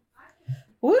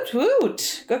 Woot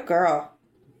woot. Good girl.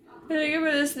 Can I give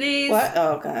her the sneeze? What?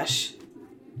 Oh gosh.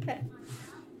 Okay.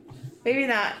 Maybe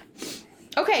not.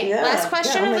 Okay. Last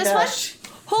question of this one.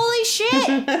 Holy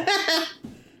shit.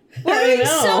 We're doing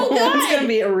so good. It's going to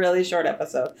be a really short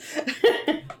episode.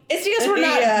 It's because we're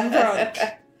not drunk.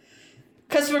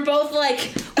 Because we're both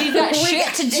like, we've got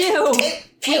shit to do.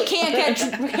 We can't get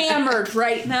hammered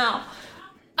right now.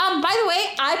 By the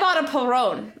way, I bought a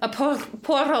Poron.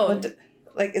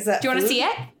 Like, is that Do you want to see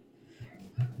it?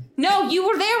 No, you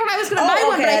were there when I was going to buy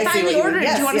one, but I finally ordered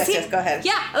it. Do you want to see it? Yes, go ahead.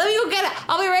 Yeah, let me go get it.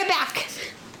 I'll be right back.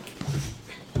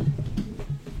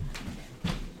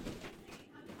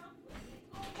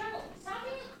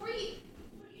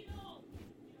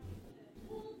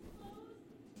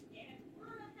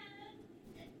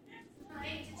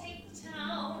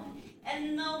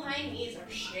 And though my knees are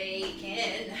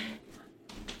shaking.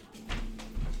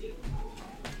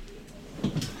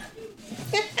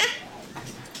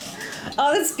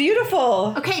 Oh, that's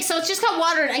beautiful. Okay, so it's just got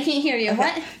water and I can't hear you.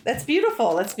 What? That's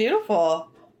beautiful. That's beautiful.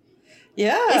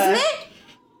 Yeah. Isn't it?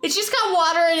 It's just got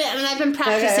water in it and I've been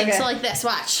practicing. Okay. So like this,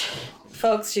 watch.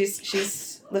 Folks,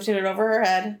 she's lifting it over her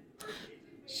head.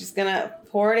 She's gonna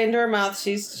pour it into her mouth.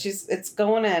 It's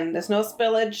going in. There's no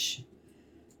spillage.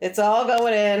 It's all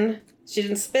going in. She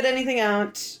didn't spit anything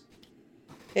out.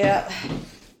 Yeah.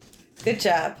 Good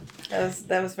job.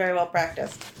 That was very well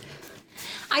practiced.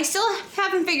 I still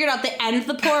haven't figured out the end of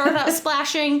the pour without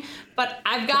splashing, but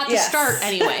I've got the start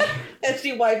anyway. And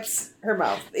she wipes her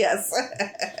mouth. Yes.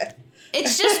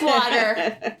 It's just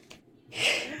water.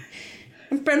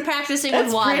 I've been practicing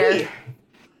with water. Pretty.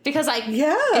 Because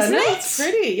it's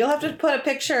pretty. You'll have to put a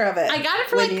picture of it. I got it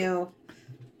for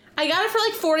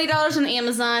 $40 on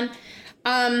Amazon.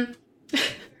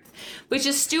 Which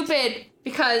is stupid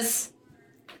because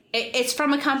it's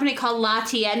from a company called La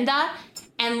Tienda,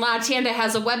 and La Tienda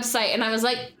has a website, and I was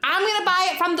like, I'm going to buy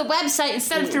it from the website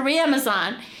instead of through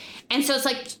Amazon. And so it's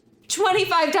like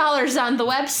 $25 on the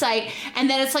website, and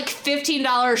then it's like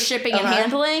 $15 shipping and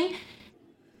handling.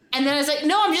 And then I was like,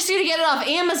 no, I'm just going to get it off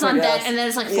Amazon then, and then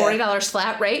it's like $40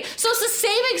 flat rate. So it's the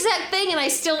same exact thing, and I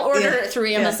still ordered it through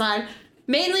Amazon.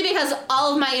 Mainly because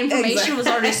all of my information was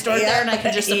already stored there and I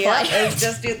could just apply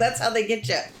it. That's how they get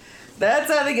you.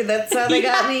 That's how they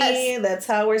got me. That's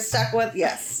how we're stuck with.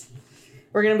 Yes.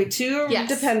 We're going to be too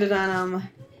dependent on them.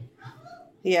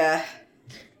 Yeah.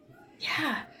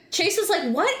 Yeah. Chase was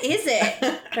like, what is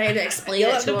it? I had to explain You'll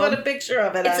it have to put a picture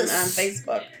of it on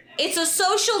Facebook. It's a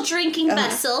social drinking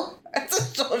vessel. It's a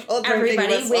social drinking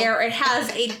vessel. Where it has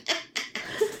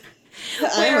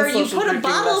where you put a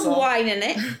bottle of wine in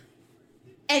it.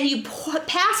 And you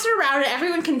pass it around and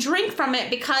everyone can drink from it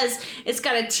because it's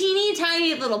got a teeny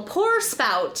tiny little pour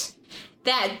spout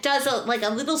that does a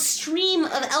little stream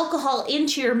of alcohol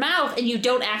into your mouth and you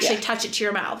don't actually touch it to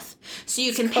your mouth. So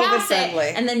you can pass it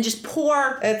and then just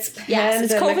pour. It's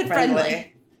COVID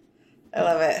friendly. I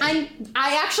love it.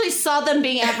 I actually saw them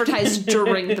being advertised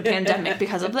during the pandemic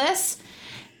because of this.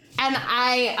 And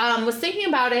I was thinking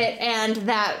about it and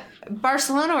that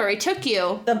Barcelona where we took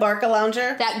you. The Barca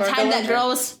Lounger? That girl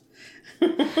was...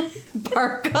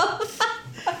 Barca?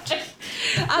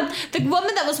 The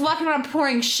woman that was walking around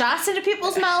pouring shots into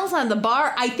people's mouths on the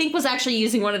bar, I think was actually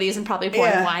using one of these and probably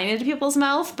pouring wine into people's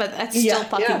mouths, but that's still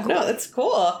fucking cool. No, that's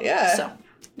cool. Yeah.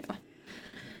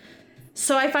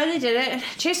 So I finally did it.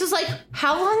 Chase was like,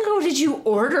 how long ago did you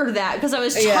order that? Because I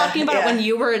was talking about it when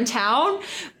you were in town,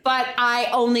 but I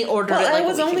only ordered it I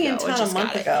was only in town a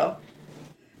month ago.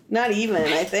 Not even,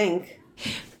 I think.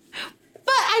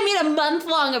 But I mean, a month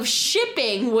long of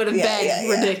shipping would have been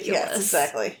ridiculous. Yes,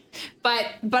 exactly.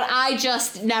 But I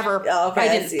just never. I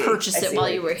didn't purchase it while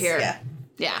you were here.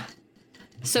 Yeah.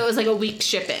 So it was like a week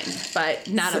shipping, but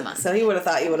not a month. So he would have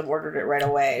thought you would have ordered it right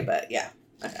away, but yeah.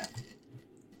 Okay.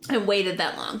 I waited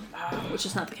that long, which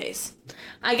is not the case.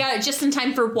 I got it just in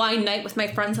time for wine night with my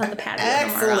friends on the patio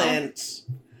tomorrow.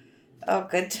 Oh,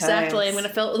 good times. Exactly. I'm going to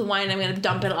fill it with wine. I'm going to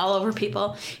dump it all over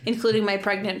people, including my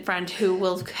pregnant friend who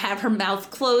will have her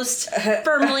mouth closed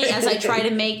firmly as I try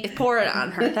to pour it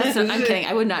on her. I'm kidding.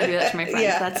 I would not do that to my friends.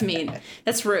 Yeah. That's mean.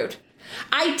 That's rude.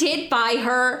 I did buy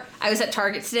her. I was at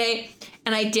Target today,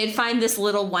 and I did find this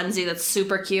little onesie that's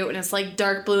super cute, and it's like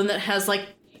dark blue and that has like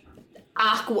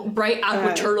bright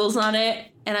aqua turtles on it.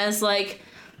 And I was like,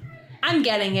 I'm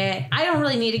getting it. I don't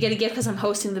really need to get a gift because I'm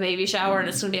hosting the baby shower and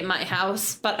it's going to be at my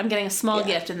house, but I'm getting a small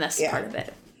gift and that's part of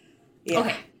it. Yeah.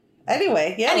 Okay.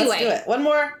 Anyway, let's do it. One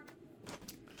more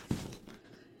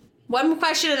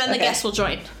question and then the guest will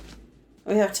join.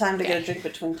 We have time to get a drink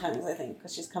between times, I think,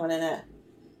 because she's coming in at...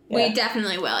 Yeah. We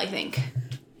definitely will, I think.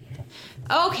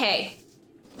 Okay.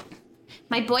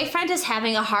 My boyfriend is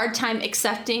having a hard time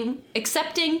accepting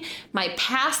my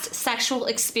past sexual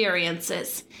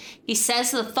experiences. He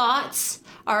says the thoughts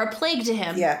are a plague to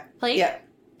him. Yeah. Plague? Yep.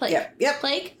 Plague? Yep.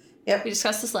 Plague? Yep. We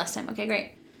discussed this last time. Okay,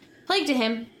 great. Plague to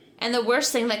him, and the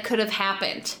worst thing that could have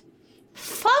happened.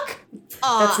 Fuck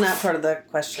off. That's not part of the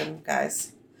question,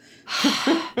 guys.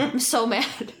 I'm so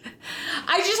mad.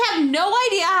 I just have no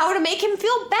idea how to make him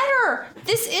feel better.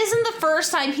 This isn't the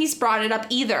first time he's brought it up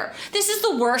either. This is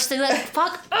the worst thing that...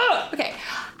 Fuck. Ugh. Okay.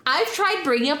 I've tried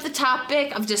bringing up the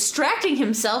topic of distracting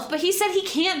himself, but he said he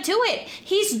can't do it.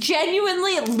 He's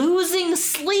genuinely losing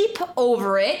sleep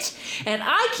over it, and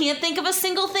I can't think of a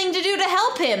single thing to do to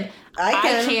help him.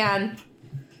 I can.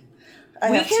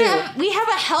 We have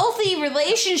a healthy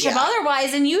relationship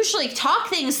otherwise and usually talk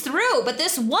things through, but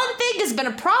this one thing has been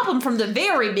a problem from the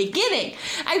very beginning.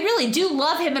 I really do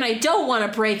love him and I don't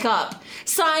want to break up.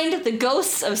 Signed, the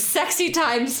Ghosts of Sexy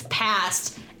Times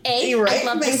Past. A, right? I'd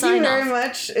love Thank to sign you very off.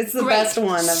 much. It's the Great. best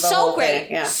one of the so whole great.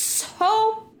 thing. Yeah.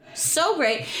 So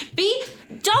great. B,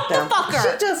 dump the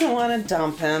fucker. She doesn't want to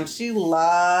dump him. She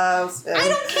loves him. I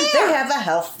don't care. They have a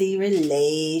healthy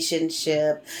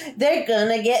relationship. They're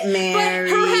gonna get married.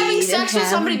 But her having sex and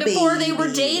with somebody have before they were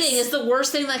babies. dating is the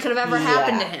worst thing that could have ever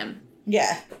happened to him.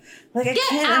 Yeah. Like, I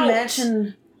can't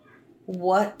imagine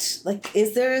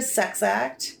is there a sex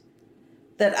act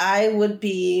that I would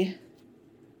be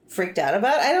freaked out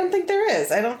about? I don't think there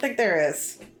is. And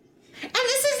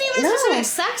this isn't even a specific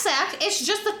sex act. It's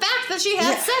just the fact that she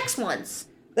had sex once.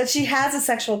 That she has a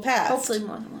sexual past. Hopefully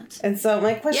more than once. And so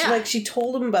my question, she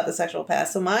told him about the sexual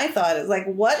past. So my thought is,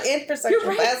 what in her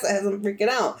sexual past that has him freaking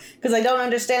out? Because I don't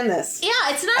understand this. Yeah,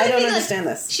 it's not. I don't understand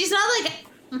this. She's not like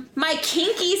my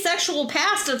kinky sexual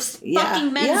past of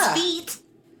fucking men's feet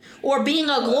or being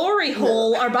a glory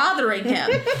hole are bothering him.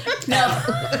 No,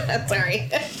 sorry.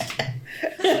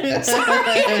 Sorry,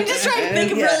 I'm just trying to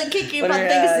think of really kinky fun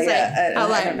things to say.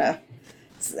 I don't know.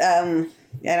 I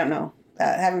don't know.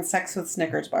 Having sex with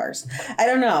Snickers bars. I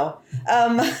don't know.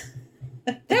 That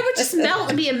would just melt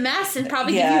and be a mess and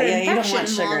probably give you an infection. You don't want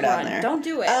sugar down there. Don't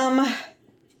do it.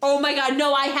 Oh my god,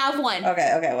 no, I have one.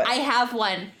 Okay, what? I have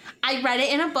one. I read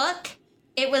it in a book.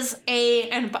 It was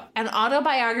an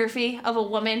autobiography of a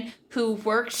woman who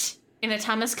worked in a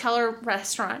Thomas Keller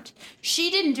restaurant. She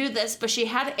didn't do this, but she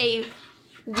had a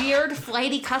weird,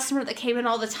 flighty customer that came in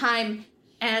all the time,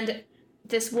 and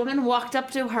this woman walked up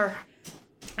to her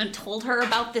and told her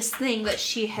about this thing that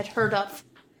she had heard of.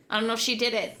 I don't know if she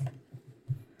did it.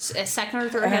 A second or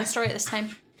third hand story at this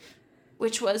time,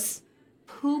 which was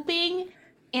pooping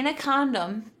in a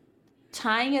condom,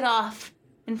 tying it off,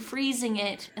 and freezing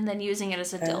it, and then using it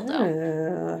as a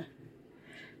dildo.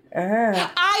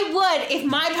 I would, if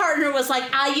my partner was like,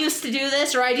 I used to do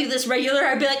this, or I do this regular,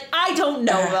 I'd be like, I don't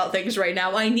know about things right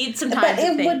now. I need some time to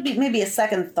think. But it would be maybe a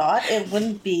second thought. It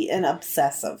wouldn't be an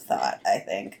obsessive thought, I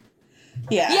think.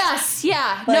 Yeah. Yes,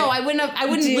 yeah. Like, no, I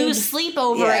wouldn't lose sleep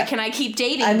over it. Can I keep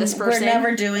dating this person? We're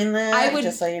never doing that,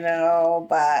 just so you know,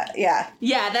 but yeah.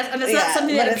 Yeah, that's not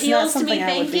something that appeals to me,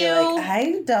 thank you. Like,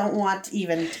 I don't want to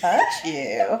even touch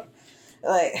you.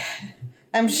 Like,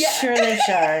 I'm sure they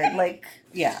should. Like,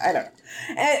 yeah, I don't know.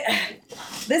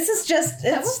 This is just,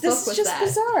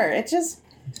 bizarre. It just,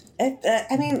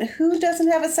 I mean, who doesn't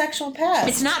have a sexual past?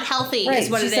 It's not healthy, is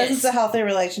what it is. She says it's a healthy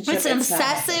relationship. It's an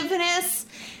obsessiveness.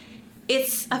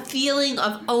 It's a feeling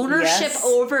of ownership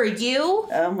over you.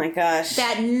 Oh my gosh.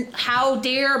 That how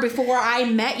dare before I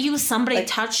met you somebody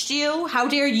touched you? How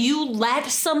dare you let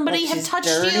somebody have touched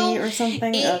dirty you? Or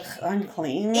something?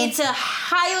 Unclean. It's a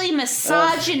highly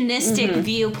misogynistic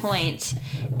viewpoint.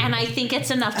 And I think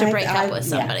it's enough to break up with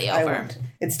somebody over.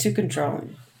 It's too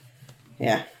controlling.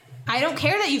 Yeah. I don't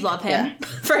care that you love him,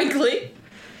 frankly.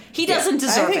 He doesn't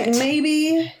deserve it. I think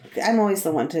maybe I'm always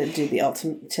the one to do the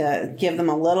ultimate, to give them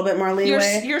a little bit more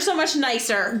leeway. You're so much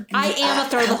nicer. I am a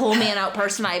throw the whole man out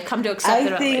person. I've come to accept it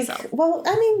about myself. Well,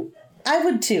 I mean, I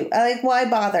would too. I like, why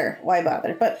bother? Why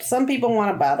bother? But some people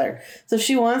want to bother. So if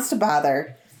she wants to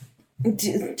bother,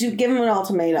 do give him an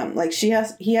ultimatum. Like, he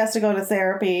has to go to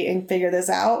therapy and figure this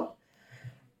out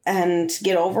and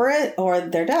get over it, or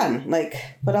they're done. Like,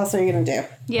 what else are you going to do?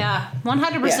 Yeah,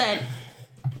 100%.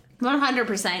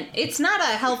 100%. It's not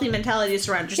a healthy mentality to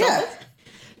surround yourself with.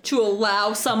 To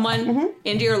allow someone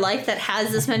into your life that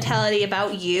has this mentality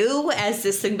about you as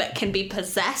this thing that can be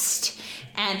possessed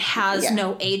and has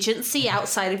no agency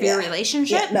outside of your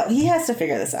relationship. Yeah, no, he has to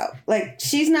figure this out. Like,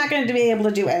 she's not going to be able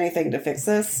to do anything to fix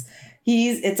this.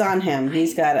 It's on him.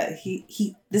 He's got to,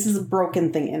 this is a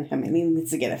broken thing in him, and he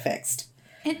needs to get it fixed.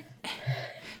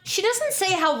 She doesn't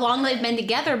say how long they've been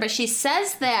together, but she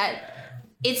says that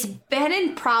it's been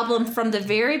a problem from the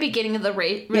very beginning of the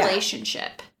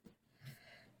relationship.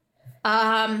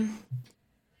 But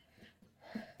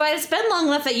it's been long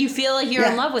enough that you feel like you're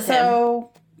in love with him.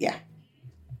 So, yeah.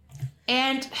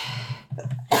 And,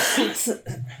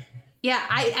 yeah,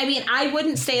 I mean, I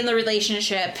wouldn't stay in the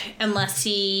relationship unless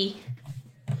he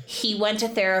went to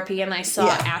therapy and I saw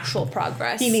actual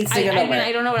progress. He needs to get over it.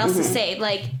 I don't know what else to say.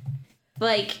 Like,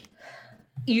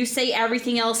 you say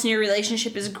everything else in your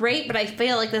relationship is great, but I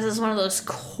feel like this is one of those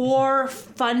core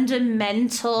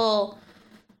fundamental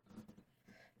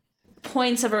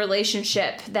points of a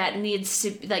relationship that needs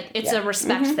to, like, it's a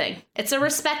respect thing. It's a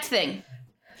respect thing.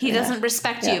 He doesn't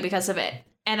respect you because of it.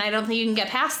 And I don't think you can get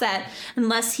past that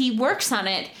unless he works on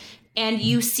it and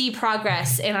you see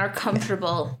progress and are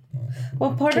comfortable.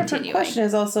 Well, part of her question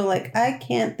is also, like, I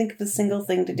can't think of a single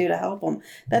thing to do to help him.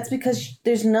 That's because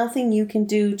there's nothing you can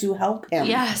do to help him.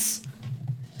 Yes,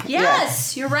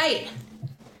 you're right.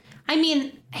 I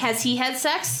mean, has he had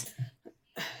sex?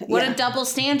 What a double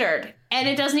standard. And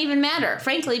it doesn't even matter,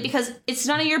 frankly, because it's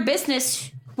none of your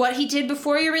business what he did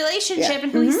before your relationship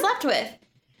and who he slept with.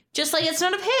 Just like it's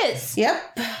none of his.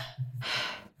 Yep.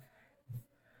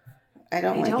 I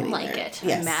don't like it.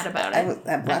 Yes. I'm mad about it.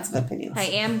 I have lots of opinions. I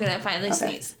am going to finally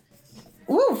sneeze.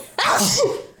 Woo!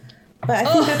 But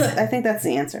I think that's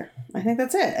the answer. I think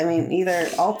that's it. I mean, either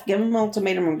give him an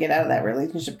ultimatum or get out of that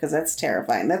relationship, because that's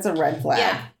terrifying. That's a red flag.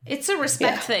 Yeah, it's a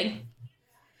respect thing.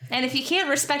 And if you can't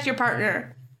respect your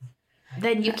partner,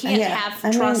 then you can't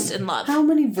have trust and love. How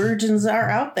many virgins are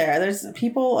out there?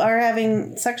 People are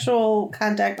having sexual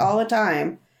contact all the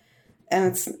time,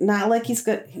 and it's not like he's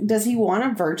good. Does he want a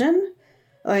virgin?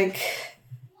 Like,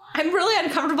 I'm really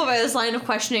uncomfortable by this line of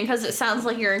questioning because it sounds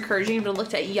like you're encouraging him to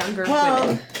look at younger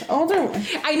women. Older.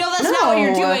 I know that's not what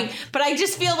you're doing, but I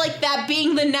just feel like that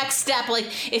being the next step.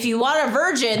 Like, if you want a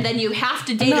virgin, then you have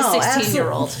to date a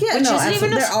 16-year-old. Yeah,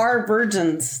 there are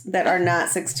virgins that are not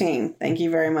 16. Thank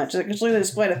you very much. Actually,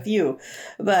 there's quite a few,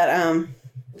 but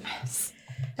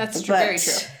that's very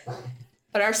true.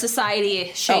 But our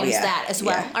society shames that as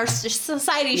well. Yeah. Our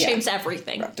society shames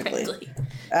everything, frankly.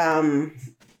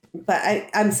 But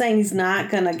I'm saying he's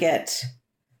not gonna get.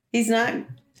 He's not.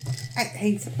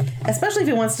 Especially if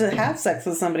he wants to have sex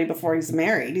with somebody before he's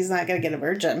married, he's not gonna get a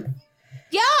virgin.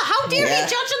 Yeah, how dare he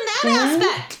judge in that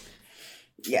aspect?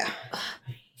 Yeah.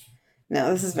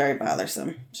 No, this is very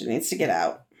bothersome. She needs to get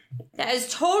out. That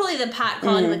is totally the pot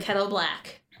calling the kettle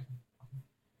black.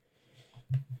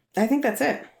 I think that's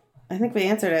it. I think we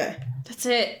answered it. That's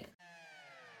it.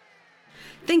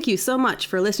 Thank you so much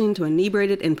for listening to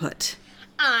Inebriated Input.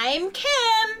 I'm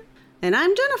Kim. And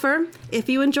I'm Jennifer. If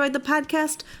you enjoyed the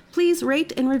podcast, please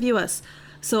rate and review us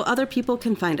so other people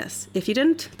can find us. If you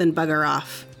didn't, then bugger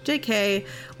off. JK,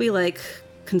 we like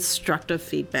constructive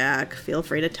feedback. Feel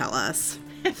free to tell us.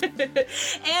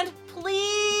 And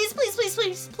please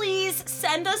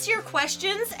send us your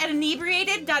questions at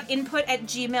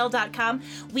inebriated.input@gmail.com.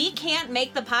 We can't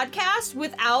make the podcast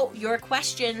without your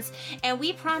questions, and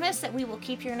we promise that we will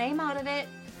keep your name out of it.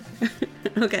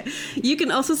 Okay. You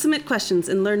can also submit questions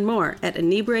and learn more at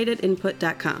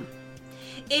inebriatedinput.com.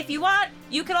 If you want,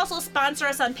 you can also sponsor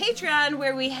us on Patreon,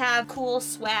 where we have cool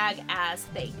swag as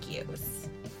thank yous.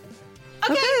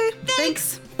 Okay.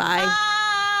 Thanks. Bye.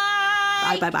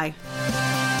 Bye. Bye.